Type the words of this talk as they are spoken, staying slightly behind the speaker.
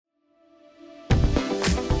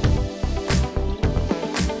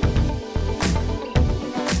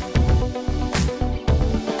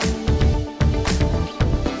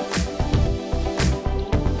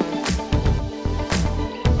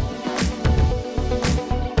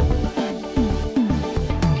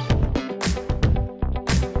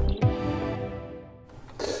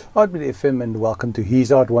Heartbeat FM, and welcome to His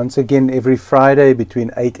Heart once again every Friday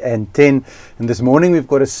between 8 and 10. And this morning we've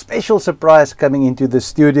got a special surprise coming into the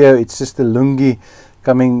studio. It's Sister Lungi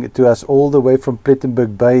coming to us all the way from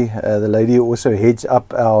Plettenberg Bay. The lady who also heads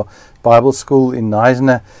up our Bible school in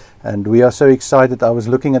Neisner. And we are so excited. I was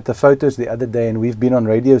looking at the photos the other day, and we've been on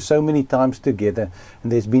radio so many times together.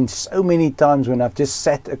 And there's been so many times when I've just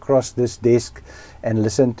sat across this desk and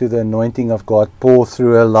listened to the anointing of God pour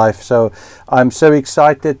through her life. So I'm so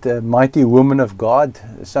excited. A mighty woman of God,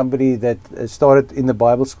 somebody that started in the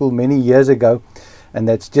Bible school many years ago, and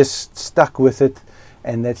that's just stuck with it.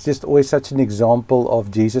 And that's just always such an example of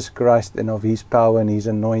Jesus Christ and of His power and His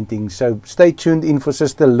anointing. So stay tuned in for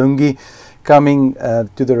Sister Lungi coming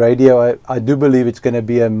to the radio. I do believe it's going to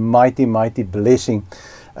be a mighty, mighty blessing.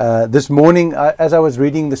 This morning, as I was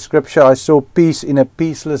reading the scripture, I saw peace in a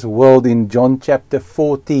peaceless world in John chapter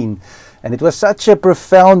 14. And it was such a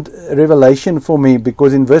profound revelation for me,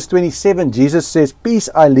 because in verse 27, Jesus says, "Peace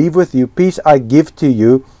I leave with you, peace I give to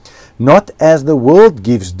you. Not as the world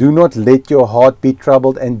gives, do not let your heart be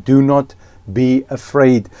troubled, and do not be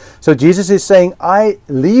afraid." So Jesus is saying, I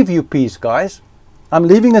leave you peace, guys. I'm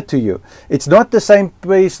leaving it to you. It's not the same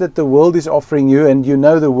peace that the world is offering you. And you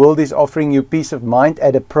know the world is offering you peace of mind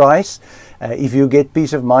at a price. If you get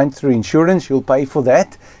peace of mind through insurance, you'll pay for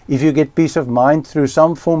that. If you get peace of mind through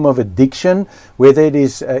some form of addiction, whether it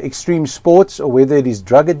is extreme sports or whether it is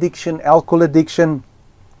drug addiction, alcohol addiction,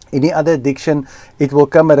 any other addiction, it will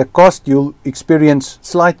come at a cost. You'll experience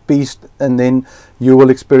slight peace, and then you will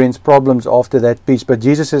experience problems after that peace. But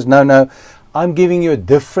Jesus says, no, I'm giving you a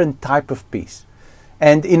different type of peace.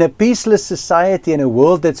 And in a peaceless society, in a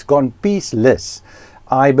world that's gone peaceless,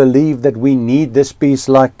 I believe that we need this peace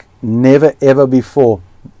like never ever before.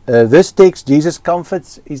 This text, Jesus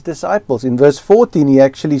comforts His disciples. In verse 14, He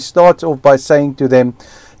actually starts off by saying to them,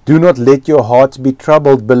 "Do not let your hearts be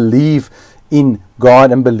troubled. Believe in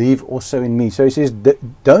God and believe also in me." So He says,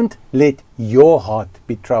 don't let your heart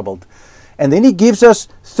be troubled. And then He gives us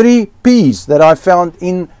 3 P's that I found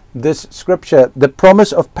in this scripture: the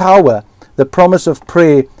promise of power, the promise of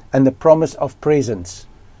prayer, and the promise of presence.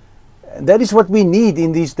 That is what we need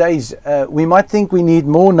in these days. We might think we need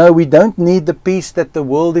more. No, we don't need the peace that the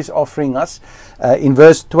world is offering us. In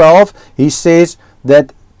verse 12, He says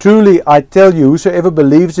that, "Truly I tell you, whosoever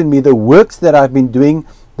believes in me, the works that I've been doing,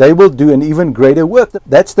 they will do an even greater work."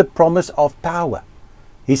 That's the promise of power.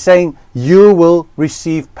 He's saying you will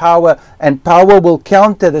receive power, and power will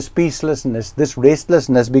counter this peacelessness, this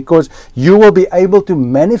restlessness, because you will be able to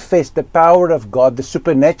manifest the power of God, the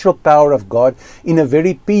supernatural power of God, in a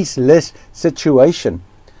very peaceless situation.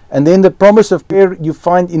 And then the promise of prayer you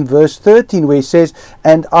find in verse 13, where He says,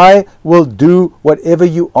 "And I will do whatever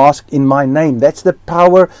you ask in my name." That's the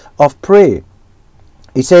power of prayer.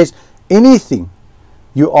 He says, "Anything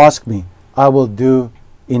you ask me, I will do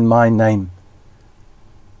in my name."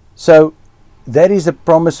 So that is a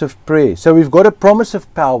promise of prayer. So we've got a promise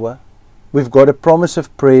of power, we've got a promise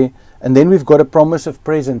of prayer, and then we've got a promise of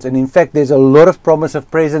presence. And in fact, there's a lot of promise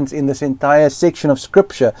of presence in this entire section of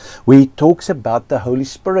scripture where He talks about the Holy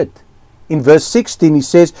Spirit. In verse 16, He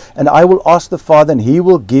says, "And I will ask the Father, and He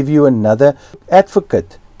will give you another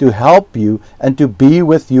advocate to help you and to be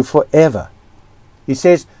with you forever." He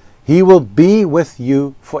says, He will be with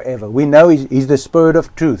you forever. We know He's the Spirit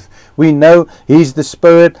of truth. We know He's the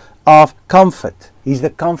Spirit of comfort. He's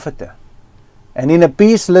the comforter. And in a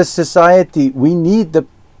peaceless society, we need the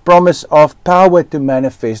promise of power to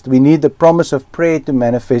manifest. We need the promise of prayer to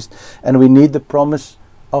manifest. And we need the promise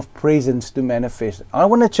of presence to manifest. I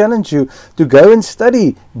want to challenge you to go and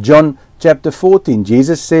study John chapter 14.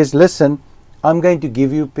 Jesus says, listen, I'm going to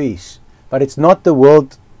give you peace. But it's not the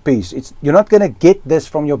world peace. You're not going to get this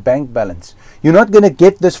from your bank balance. You're not going to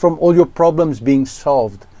get this from all your problems being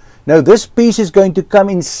solved. No, this peace is going to come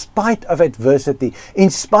in spite of adversity, in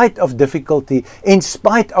spite of difficulty, in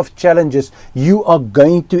spite of challenges. You are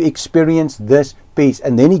going to experience this peace.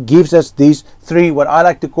 And then He gives us these 3, what I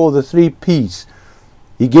like to call the 3 P's.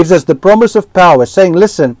 He gives us the promise of power, saying,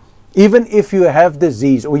 listen, even if you have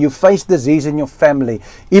disease, or you face disease in your family,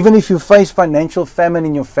 even if you face financial famine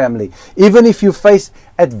in your family, even if you face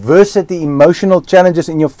adversity, emotional challenges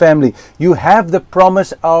in your family, you have the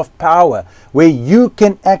promise of power where you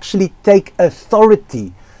can actually take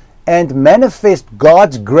authority and manifest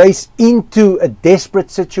God's grace into a desperate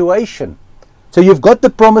situation. So you've got the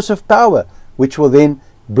promise of power, which will then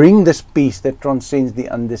bring this peace that transcends the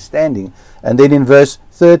understanding. And then in verse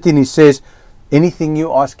 13 He says, "Anything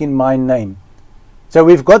you ask in my name." So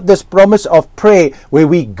we've got this promise of prayer where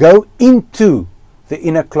we go into the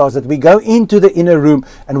inner closet, we go into the inner room,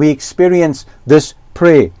 and we experience this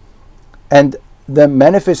prayer. And the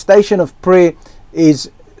manifestation of prayer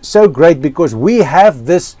is so great because we have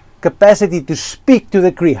this capacity to speak to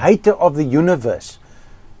the creator of the universe.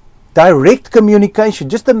 Direct communication.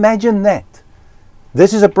 Just imagine that.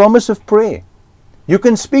 This is a promise of prayer. You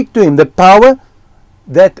can speak to him. The power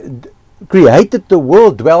that created the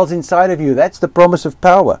world dwells inside of you. That's the promise of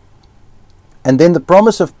power. And then the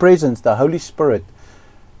promise of presence, the Holy Spirit,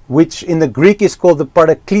 which in the Greek is called the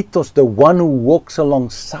Parakletos, the one who walks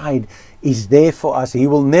alongside, is there for us. He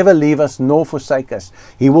will never leave us nor forsake us.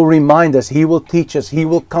 He will remind us. He will teach us. He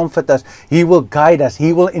will comfort us. He will guide us.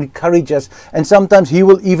 He will encourage us. And sometimes He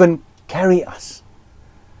will even carry us.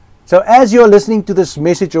 So as you're listening to this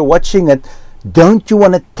message or watching it, don't you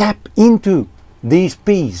want to tap into these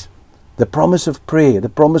P's? The promise of prayer, the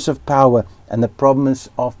promise of power, and the promise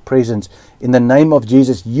of presence. In the name of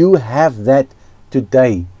Jesus, you have that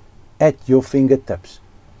today at your fingertips.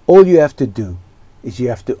 All you have to do is you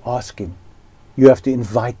have to ask Him. You have to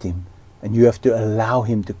invite Him. And you have to allow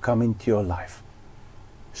Him to come into your life.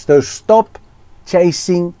 So stop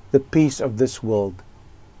chasing the peace of this world.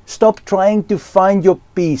 Stop trying to find your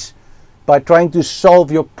peace by trying to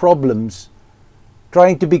solve your problems,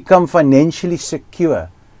 trying to become financially secure,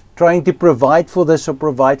 trying to provide for this or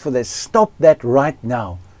provide for that. Stop that right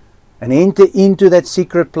now and enter into that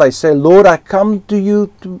secret place. Say, Lord, I come to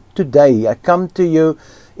you today. I come to you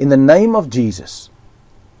in the name of Jesus.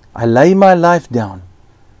 I lay my life down.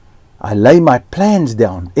 I lay my plans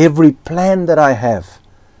down. Every plan that I have,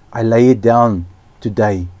 I lay it down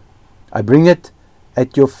today. I bring it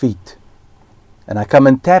at your feet. And I come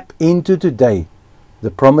and tap into today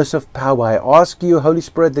the promise of power. I ask you, Holy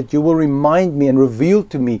Spirit, that you will remind me and reveal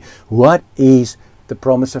to me what is the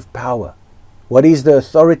promise of power. What is the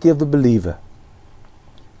authority of the believer?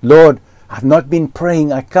 Lord, I've not been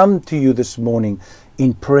praying. I come to you this morning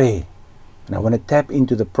in prayer. And I want to tap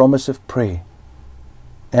into the promise of prayer.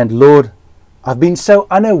 And Lord, I've been so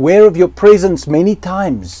unaware of your presence many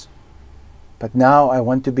times. But now I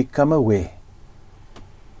want to become aware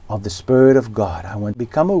of the Spirit of God. I want to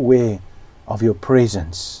become aware of your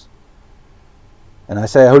presence. And I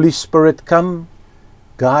say, Holy Spirit, come,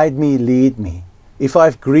 guide me, lead me. If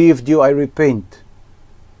I've grieved you, I repent.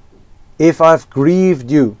 If I've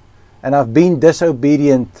grieved you and I've been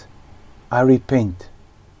disobedient, I repent.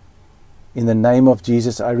 In the name of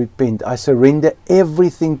Jesus, I repent. I surrender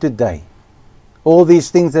everything today. All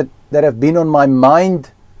these things that have been on my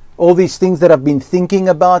mind, all these things that I've been thinking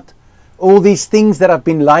about, all these things that I've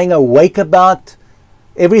been lying awake about,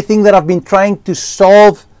 everything that I've been trying to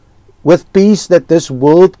solve with peace that this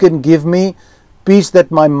world can give me, peace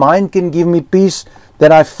that my mind can give me, peace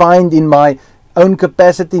that I find in my own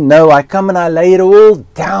capacity. No, I come and I lay it all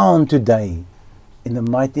down today in the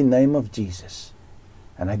mighty name of Jesus.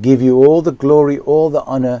 And I give you all the glory, all the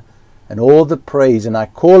honor, and all the praise. And I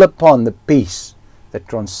call upon the peace that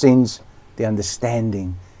transcends the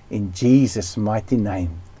understanding in Jesus' mighty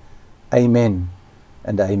name. Amen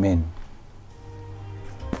and amen.